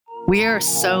We are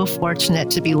so fortunate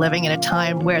to be living in a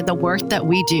time where the work that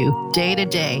we do day to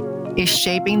day is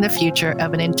shaping the future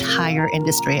of an entire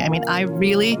industry. I mean, I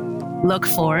really look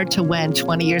forward to when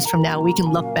 20 years from now, we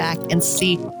can look back and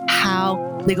see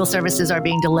how legal services are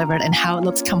being delivered and how it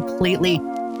looks completely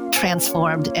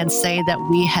transformed and say that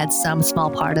we had some small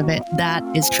part of it. That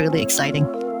is truly exciting.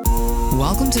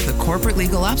 Welcome to the Corporate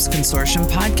Legal Ops Consortium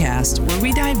podcast, where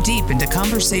we dive deep into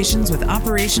conversations with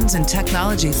operations and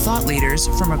technology thought leaders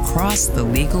from across the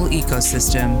legal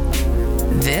ecosystem.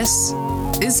 This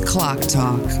is Clock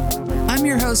Talk. I'm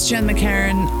your host, Jen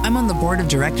McCarran. I'm on the board of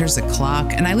directors at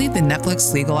Clock, and I lead the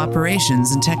Netflix legal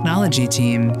operations and technology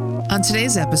team. On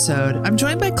today's episode, I'm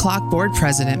joined by Clock board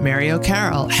president Mary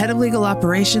O'Carroll, head of legal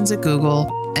operations at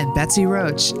Google, and Betsy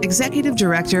Roach, executive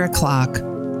director at Clock.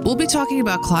 We'll be talking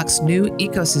about Clock's new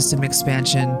ecosystem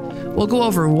expansion. We'll go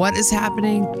over what is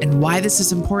happening and why this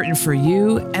is important for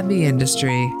you and the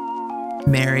industry.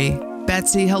 Mary,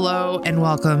 Betsy, hello, and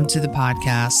welcome to the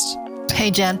podcast.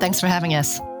 Hey, Jen, thanks for having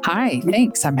us. Hi,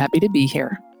 thanks. I'm happy to be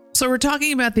here. So we're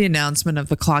talking about the announcement of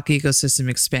the Clock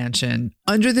ecosystem expansion.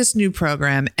 Under this new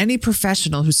program, any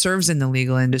professional who serves in the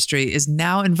legal industry is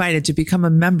now invited to become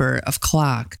a member of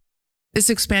Clock. This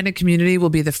expanded community will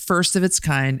be the first of its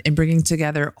kind in bringing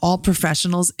together all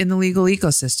professionals in the legal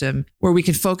ecosystem, where we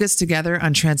can focus together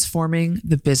on transforming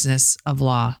the business of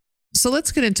law. So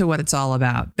let's get into what it's all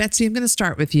about. Betsy, I'm going to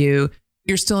start with you.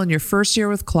 You're still in your first year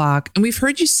with Clock, and we've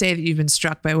heard you say that you've been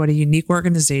struck by what a unique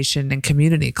organization and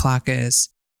community Clock is.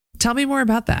 Tell me more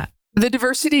about that. The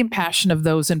diversity and passion of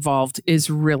those involved is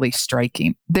really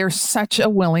striking. There's such a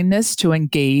willingness to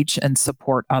engage and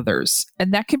support others.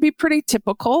 And that can be pretty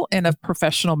typical in a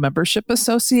professional membership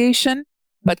association,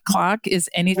 but Clock is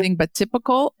anything but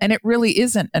typical, and it really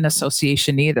isn't an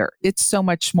association either. It's so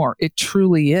much more. It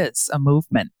truly is a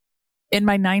movement. In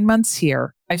my 9 months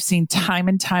here, I've seen time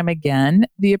and time again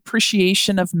the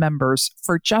appreciation of members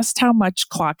for just how much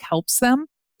Clock helps them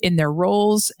in their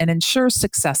roles and ensures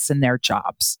success in their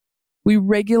jobs. We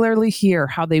regularly hear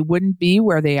how they wouldn't be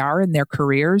where they are in their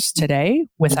careers today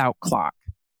without Clock.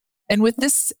 And with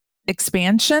this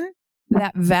expansion,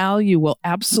 that value will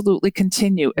absolutely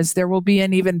continue, as there will be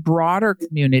an even broader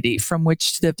community from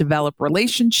which to develop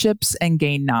relationships and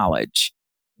gain knowledge.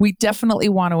 We definitely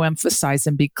want to emphasize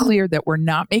and be clear that we're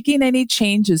not making any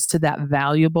changes to that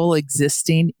valuable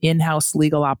existing in-house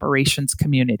legal operations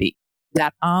community.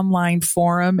 That online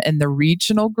forum and the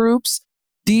regional groups,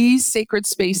 these sacred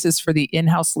spaces for the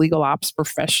in-house legal ops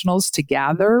professionals to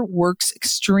gather works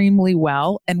extremely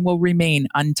well and will remain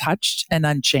untouched and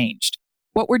unchanged.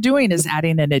 What we're doing is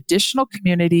adding an additional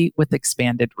community with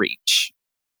expanded reach.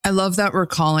 I love that we're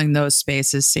calling those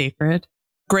spaces sacred.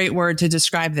 Great word to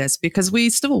describe this, because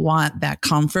we still want that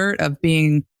comfort of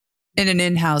being in an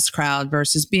in-house crowd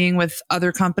versus being with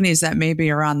other companies that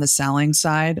maybe are on the selling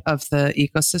side of the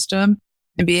ecosystem,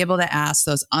 and be able to ask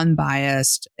those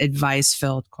unbiased,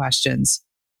 advice-filled questions.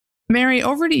 Mary,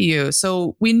 over to you.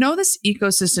 So we know this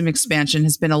ecosystem expansion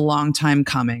has been a long time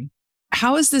coming.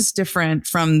 How is this different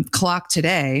from Clock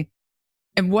today?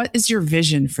 And what is your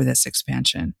vision for this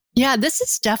expansion? Yeah, this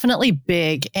is definitely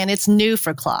big, and it's new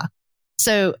for Clock.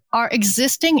 So our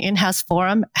existing in-house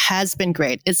forum has been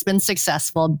great. It's been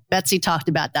successful. Betsy talked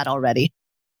about that already.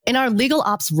 In our legal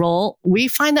ops role, we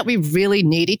find that we really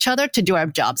need each other to do our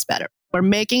jobs better. We're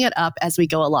making it up as we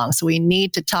go along. So we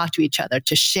need to talk to each other,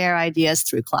 to share ideas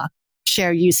through Clock,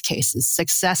 share use cases,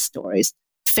 success stories,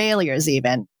 failures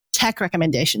even, tech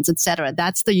recommendations, etc.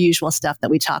 That's the usual stuff that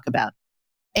we talk about.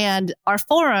 And our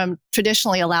forum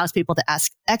traditionally allows people to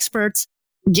ask experts,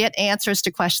 get answers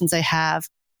to questions they have.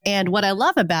 And what I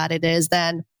love about it is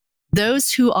then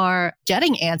those who are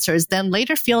getting answers then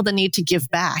later feel the need to give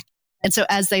back. And so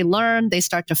as they learn, they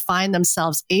start to find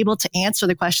themselves able to answer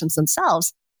the questions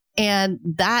themselves. And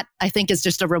that, I think, is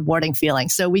just a rewarding feeling.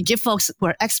 So we give folks who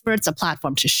are experts a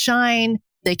platform to shine.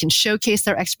 They can showcase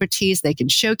their expertise. They can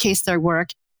showcase their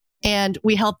work. And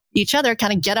we help each other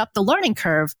kind of get up the learning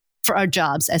curve for our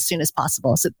jobs as soon as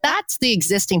possible. So that's the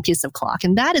existing piece of Clock.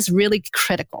 And that is really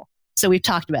critical. So we've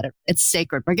talked about it. It's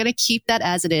sacred. We're going to keep that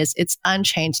as it is. It's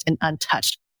unchanged and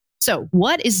untouched. So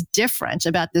what is different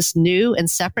about this new and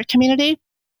separate community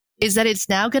is that it's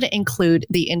now going to include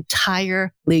the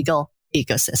entire legal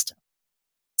ecosystem.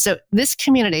 So this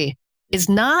community is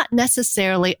not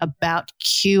necessarily about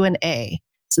Q&A.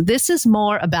 So this is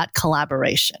more about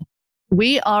collaboration.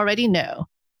 We already know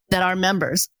that our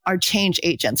members are change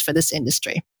agents for this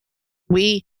industry.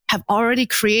 We have already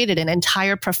created an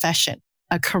entire profession,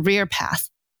 a career path,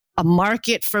 a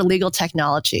market for legal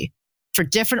technology, for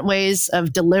different ways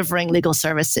of delivering legal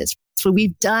services. So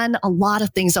we've done a lot of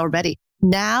things already.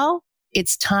 Now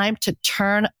it's time to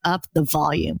turn up the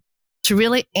volume to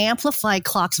really amplify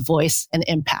Clock's voice and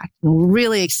impact. I'm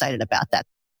really excited about that.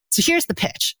 So here's the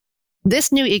pitch.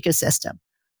 This new ecosystem,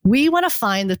 we want to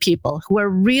find the people who are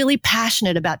really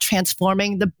passionate about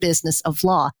transforming the business of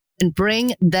law and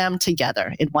bring them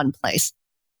together in one place.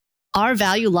 Our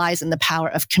value lies in the power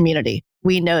of community.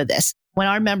 We know this. When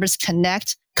our members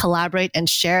connect, collaborate, and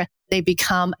share, they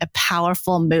become a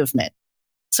powerful movement.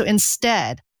 So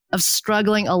instead of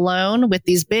struggling alone with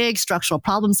these big structural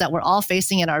problems that we're all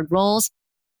facing in our roles,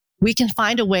 we can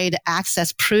find a way to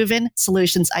access proven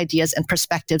solutions, ideas, and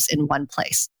perspectives in one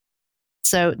place.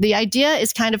 So the idea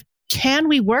is can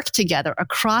we work together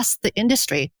across the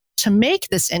industry to make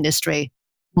this industry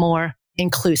more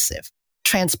inclusive,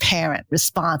 transparent,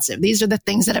 responsive? These are the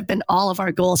things that have been all of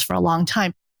our goals for a long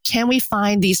time. Can we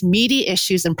find these meaty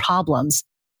issues and problems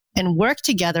and work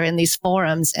together in these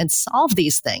forums and solve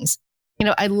these things?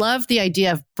 I love the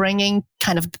idea of bringing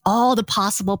all the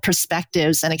possible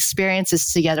perspectives and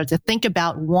experiences together to think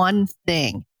about one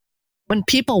thing. When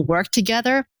people work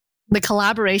together, the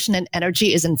collaboration and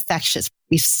energy is infectious.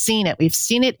 We've seen it. We've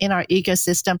seen it in our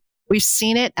ecosystem. We've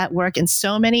seen it at work in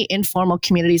so many informal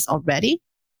communities already.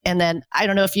 And then I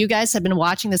don't know if you guys have been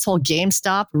watching this whole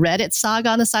GameStop Reddit saga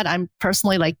on the side. I'm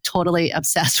personally totally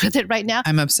obsessed with it right now.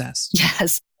 I'm obsessed.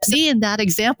 Yes. See in that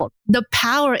example, the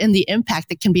power and the impact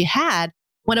that can be had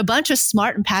when a bunch of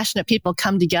smart and passionate people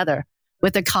come together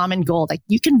with a common goal.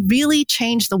 You can really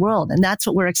change the world. And that's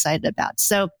what we're excited about.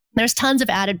 So there's tons of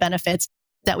added benefits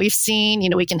that we've seen.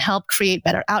 We can help create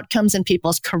better outcomes in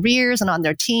people's careers and on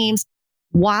their teams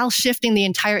while shifting the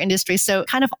entire industry. So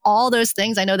all those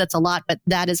things. I know that's a lot, but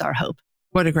that is our hope.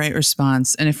 What a great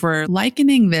response. And if we're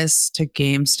likening this to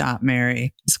GameStop,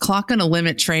 Mary, is Clock going to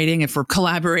limit trading if we're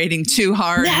collaborating too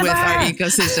hard with our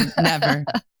ecosystem? Never.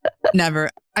 Never.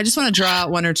 I just want to draw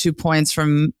out one or two points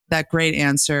from that great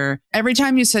answer. Every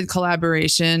time you said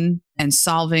collaboration and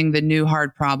solving the new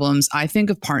hard problems, I think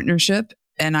of partnership.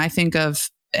 And I think of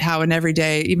how in every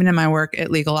day, even in my work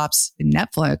at Legal Ops in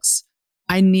Netflix,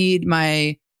 I need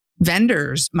my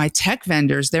vendors, my tech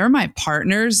vendors. They're my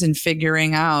partners in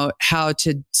figuring out how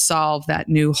to solve that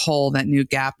new hole, that new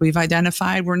gap we've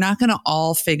identified. We're not going to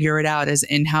all figure it out as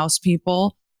in-house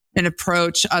people and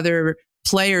approach other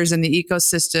players in the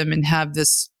ecosystem and have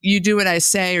this, you do what I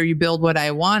say or you build what I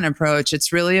want approach.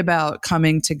 It's really about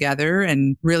coming together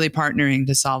and really partnering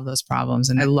to solve those problems.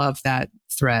 And I love that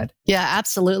thread. Yeah,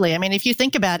 absolutely. I mean, if you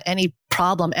think about any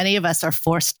problem any of us are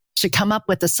forced to come up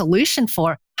with a solution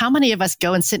for, how many of us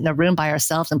go and sit in a room by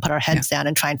ourselves and put our heads down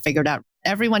and try and figure it out?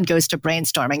 Everyone goes to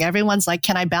brainstorming. Everyone's like,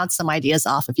 can I bounce some ideas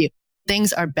off of you?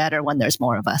 Things are better when there's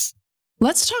more of us.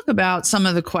 Let's talk about some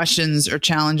of the questions or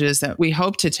challenges that we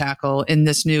hope to tackle in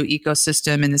this new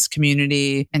ecosystem, in this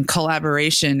community and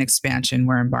collaboration expansion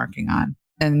we're embarking on.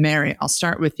 And Mary, I'll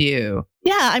start with you.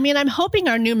 Yeah, I mean, I'm hoping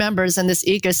our new members in this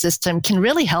ecosystem can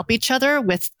really help each other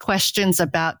with questions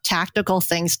about tactical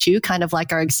things too, kind of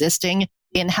like our existing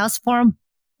in-house forum.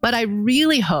 But I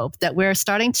really hope that we're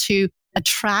starting to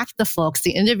attract the folks,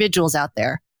 the individuals out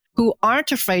there who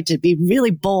aren't afraid to be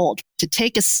really bold, to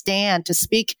take a stand, to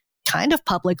speak kind of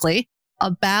publicly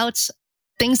about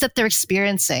things that they're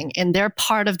experiencing in their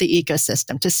part of the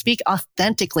ecosystem, to speak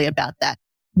authentically about that.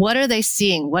 What are they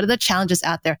seeing? What are the challenges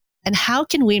out there? And how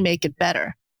can we make it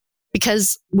better?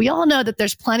 Because we all know that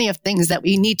there's plenty of things that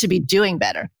we need to be doing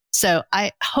better. So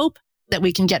I hope that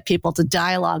we can get people to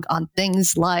dialogue on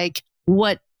things like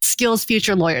what skills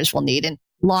future lawyers will need in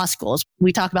law schools.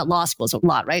 We talk about law schools a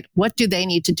lot, right? What do they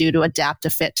need to do to adapt to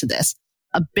fit to this?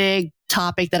 A big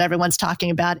topic that everyone's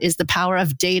talking about is the power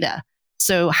of data.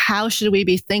 So how should we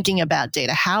be thinking about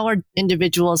data? How are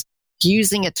individuals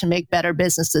using it to make better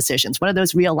business decisions? What are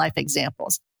those real life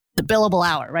examples? The billable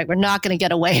hour, right? We're not going to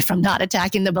get away from not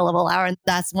attacking the billable hour. And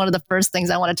that's one of the first things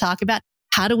I want to talk about.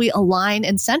 How do we align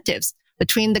incentives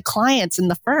between the clients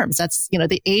and the firms? That's,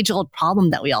 the age old problem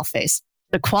that we all face.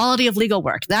 The quality of legal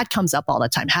work, that comes up all the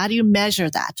time. How do you measure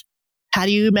that? How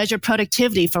do you measure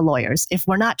productivity for lawyers if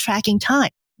we're not tracking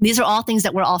time? These are all things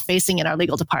that we're all facing in our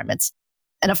legal departments.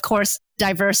 And of course,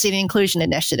 diversity and inclusion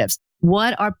initiatives.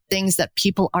 What are things that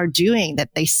people are doing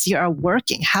that they see are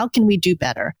working? How can we do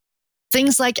better?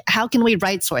 Things like, how can we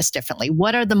right source differently?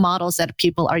 What are the models that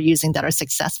people are using that are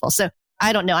successful? So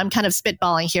I don't know. I'm kind of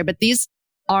spitballing here, but these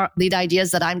are the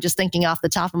ideas that I'm just thinking off the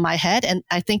top of my head. And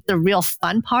I think the real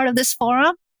fun part of this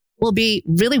forum will be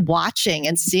really watching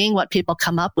and seeing what people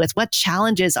come up with. What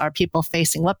challenges are people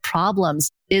facing? What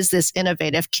problems is this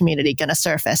innovative community going to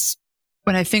surface?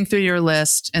 When I think through your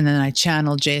list and then I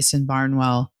channel Jason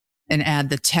Barnwell and add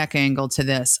the tech angle to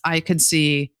this, I could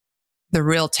see the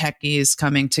real techies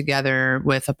coming together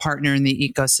with a partner in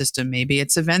the ecosystem. Maybe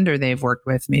it's a vendor they've worked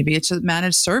with. Maybe it's a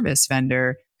managed service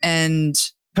vendor, and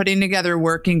putting together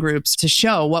working groups to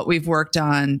show what we've worked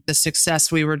on, the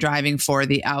success we were driving for,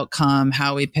 the outcome,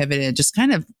 how we pivoted, just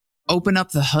kind of open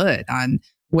up the hood on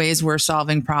ways we're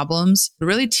solving problems,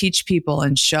 really teach people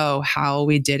and show how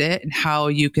we did it and how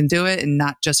you can do it, and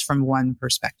not just from one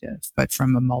perspective, but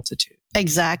from a multitude.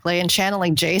 Exactly. And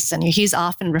channeling Jason, he's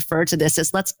often referred to this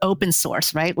as let's open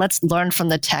source, right? Let's learn from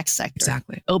the tech sector.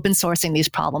 Exactly. Open sourcing these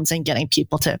problems and getting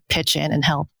people to pitch in and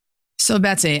help. So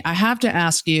Betsy, I have to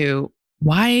ask you,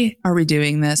 why are we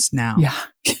doing this now? Yeah,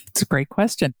 it's a great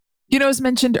question. As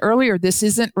mentioned earlier, this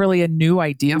isn't really a new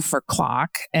idea for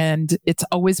Clock, and it's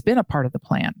always been a part of the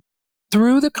plan.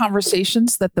 Through the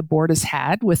conversations that the board has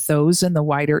had with those in the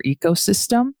wider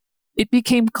ecosystem, it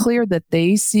became clear that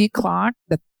they see Clock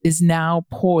that is now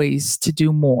poised to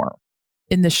do more.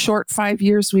 In the short 5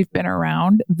 years we've been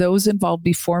around, those involved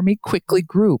before me quickly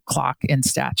grew Clock in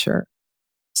stature.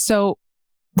 So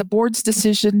the board's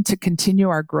decision to continue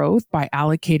our growth by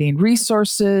allocating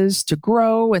resources to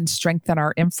grow and strengthen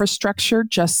our infrastructure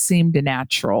just seemed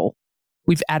natural.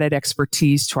 We've added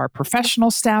expertise to our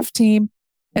professional staff team,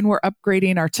 and we're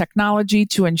upgrading our technology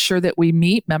to ensure that we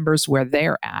meet members where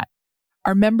they're at.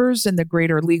 Our members in the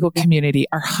greater legal community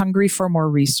are hungry for more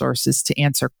resources to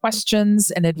answer questions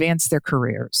and advance their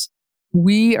careers.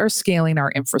 We are scaling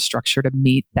our infrastructure to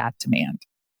meet that demand.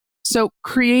 So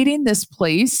creating this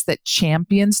place that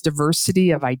champions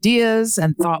diversity of ideas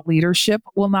and thought leadership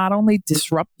will not only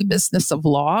disrupt the business of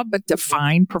law, but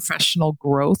define professional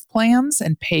growth plans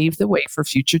and pave the way for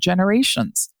future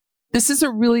generations. This is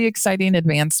a really exciting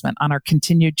advancement on our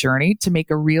continued journey to make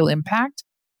a real impact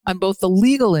on both the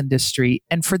legal industry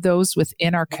and for those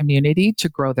within our community to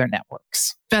grow their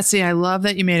networks. Betsy, I love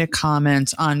that you made a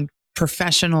comment on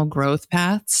professional growth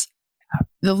paths.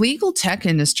 The legal tech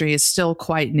industry is still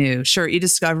quite new. Sure,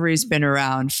 e-discovery has been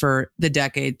around for the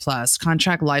decade plus.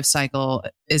 Contract lifecycle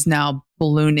is now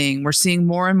ballooning. We're seeing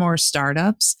more and more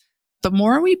startups. The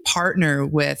more we partner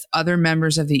with other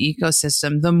members of the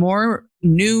ecosystem, the more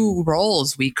new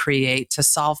roles we create to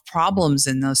solve problems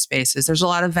in those spaces. There's a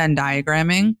lot of Venn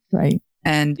diagramming. Right.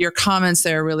 And your comments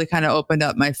there really kind of opened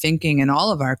up my thinking in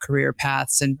all of our career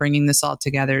paths, and bringing this all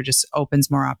together just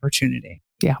opens more opportunity.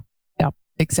 Yeah.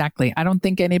 Exactly. I don't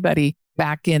think anybody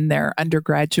back in their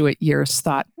undergraduate years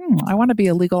thought, I want to be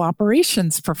a legal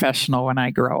operations professional when I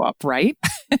grow up, right?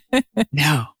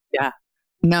 No. Yeah.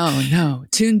 No.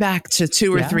 Tune back to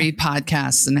 2 or 3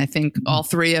 podcasts. And I think all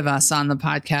 3 of us on the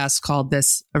podcast called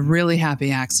this a really happy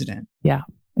accident. Yeah,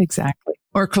 exactly.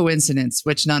 Or coincidence,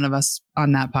 which none of us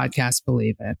on that podcast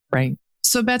believe in. Right.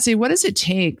 So Betsy, what does it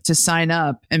take to sign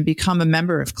up and become a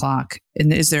member of Clock?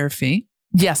 And is there a fee?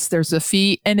 Yes, there's a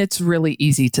fee, and it's really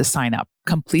easy to sign up.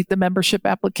 Complete the membership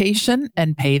application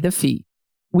and pay the fee.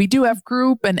 We do have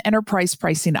group and enterprise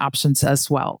pricing options as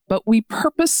well, but we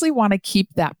purposely want to keep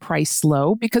that price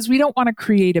low because we don't want to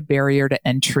create a barrier to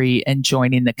entry and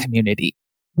joining the community.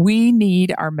 We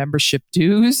need our membership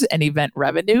dues and event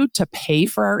revenue to pay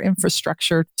for our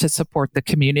infrastructure to support the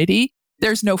community.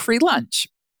 There's no free lunch.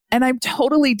 And I'm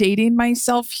totally dating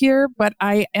myself here, but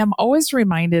I am always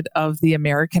reminded of the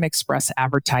American Express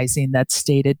advertising that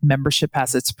stated membership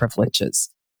has its privileges.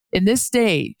 In this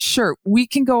day, sure, we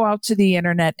can go out to the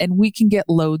internet and we can get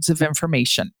loads of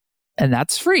information, and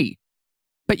that's free.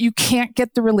 But you can't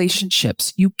get the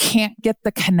relationships. You can't get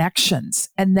the connections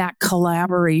and that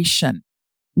collaboration.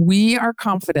 We are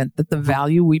confident that the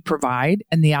value we provide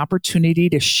and the opportunity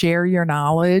to share your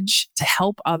knowledge, to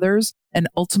help others, and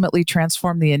ultimately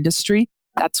transform the industry,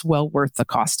 that's well worth the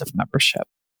cost of membership.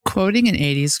 Quoting an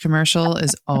 80s commercial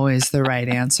is always the right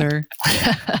answer.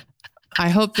 I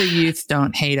hope the youth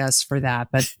don't hate us for that,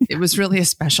 but it was really a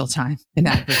special time in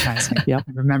advertising. Yep.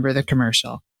 I remember the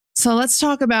commercial. So let's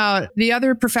talk about the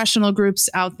other professional groups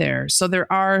out there. So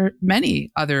there are many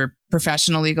other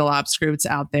professional legal ops groups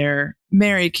out there.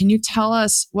 Mary, can you tell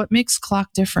us what makes Clock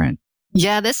different?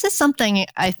 Yeah, this is something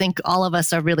I think all of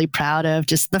us are really proud of.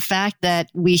 Just the fact that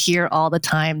we hear all the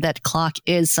time that Clock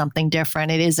is something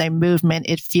different. It is a movement.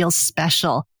 It feels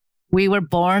special. We were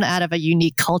born out of a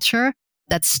unique culture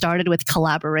that started with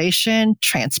collaboration,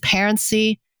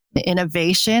 transparency,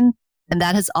 innovation, and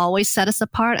that has always set us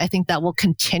apart. I think that will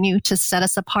continue to set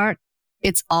us apart.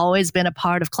 It's always been a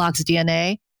part of Clock's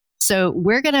DNA. So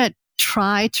we're going to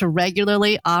try to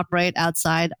regularly operate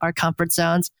outside our comfort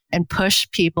zones and push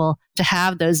people to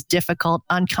have those difficult,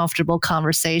 uncomfortable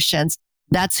conversations.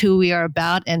 That's who we are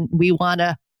about. And we want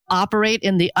to operate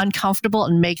in the uncomfortable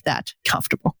and make that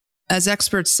comfortable. As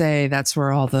experts say, that's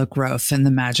where all the growth and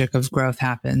the magic of growth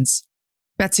happens.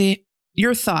 Betsy,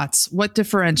 Your thoughts, what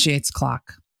differentiates CLOC?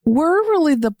 We're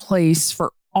really the place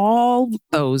for all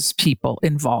those people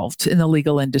involved in the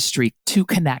legal industry to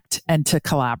connect and to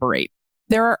collaborate.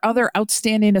 There are other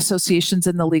outstanding associations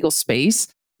in the legal space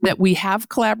that we have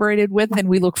collaborated with, and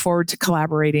we look forward to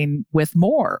collaborating with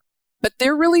more. But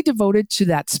they're really devoted to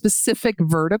that specific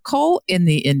vertical in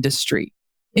the industry.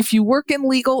 If you work in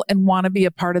legal and want to be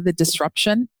a part of the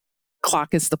disruption,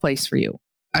 CLOC is the place for you.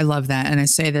 I love that. And I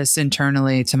say this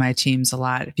internally to my teams a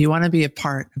lot. If you want to be a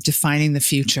part of defining the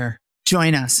future,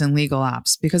 join us in legal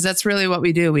ops, because that's really what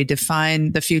we do. We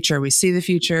define the future. We see the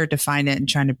future, define it, and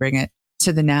trying to bring it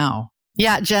to the now.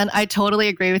 Yeah, Jen, I totally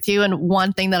agree with you. And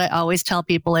one thing that I always tell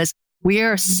people is we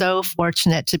are so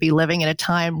fortunate to be living in a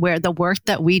time where the work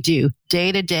that we do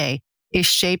day to day is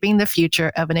shaping the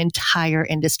future of an entire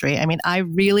industry. I mean, I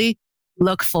really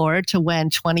look forward to when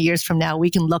 20 years from now, we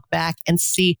can look back and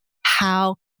see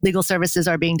how legal services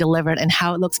are being delivered and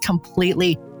how it looks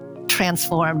completely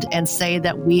transformed, and say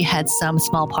that we had some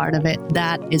small part of it.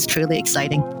 That is truly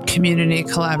exciting. Community,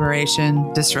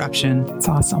 collaboration, disruption. It's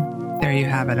awesome. There you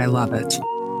have it. I love it.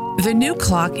 The new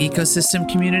CLOC ecosystem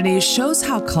community shows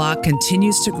how CLOC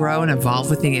continues to grow and evolve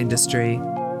with the industry.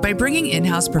 By bringing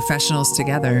in-house professionals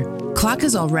together, CLOC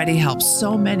has already helped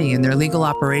so many in their legal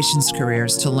operations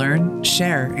careers to learn,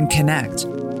 share, and connect.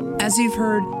 As you've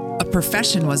heard, a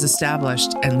profession was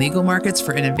established and legal markets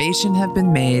for innovation have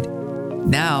been made.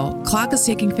 Now, CLOC is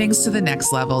taking things to the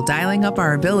next level, dialing up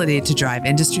our ability to drive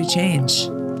industry change.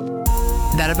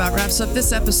 That about wraps up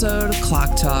this episode of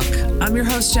CLOC Talk. I'm your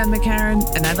host, Jen McCarran,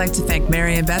 and I'd like to thank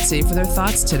Mary and Betsy for their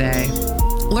thoughts today.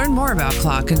 Learn more about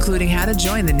CLOC, including how to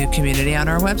join the new community on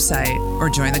our website, or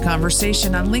join the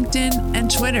conversation on LinkedIn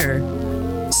and Twitter.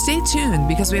 Stay tuned,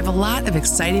 because we have a lot of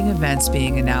exciting events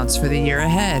being announced for the year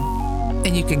ahead.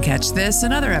 And you can catch this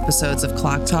and other episodes of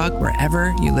CLOC Talk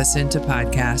wherever you listen to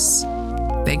podcasts.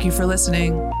 Thank you for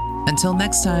listening. Until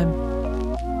next time.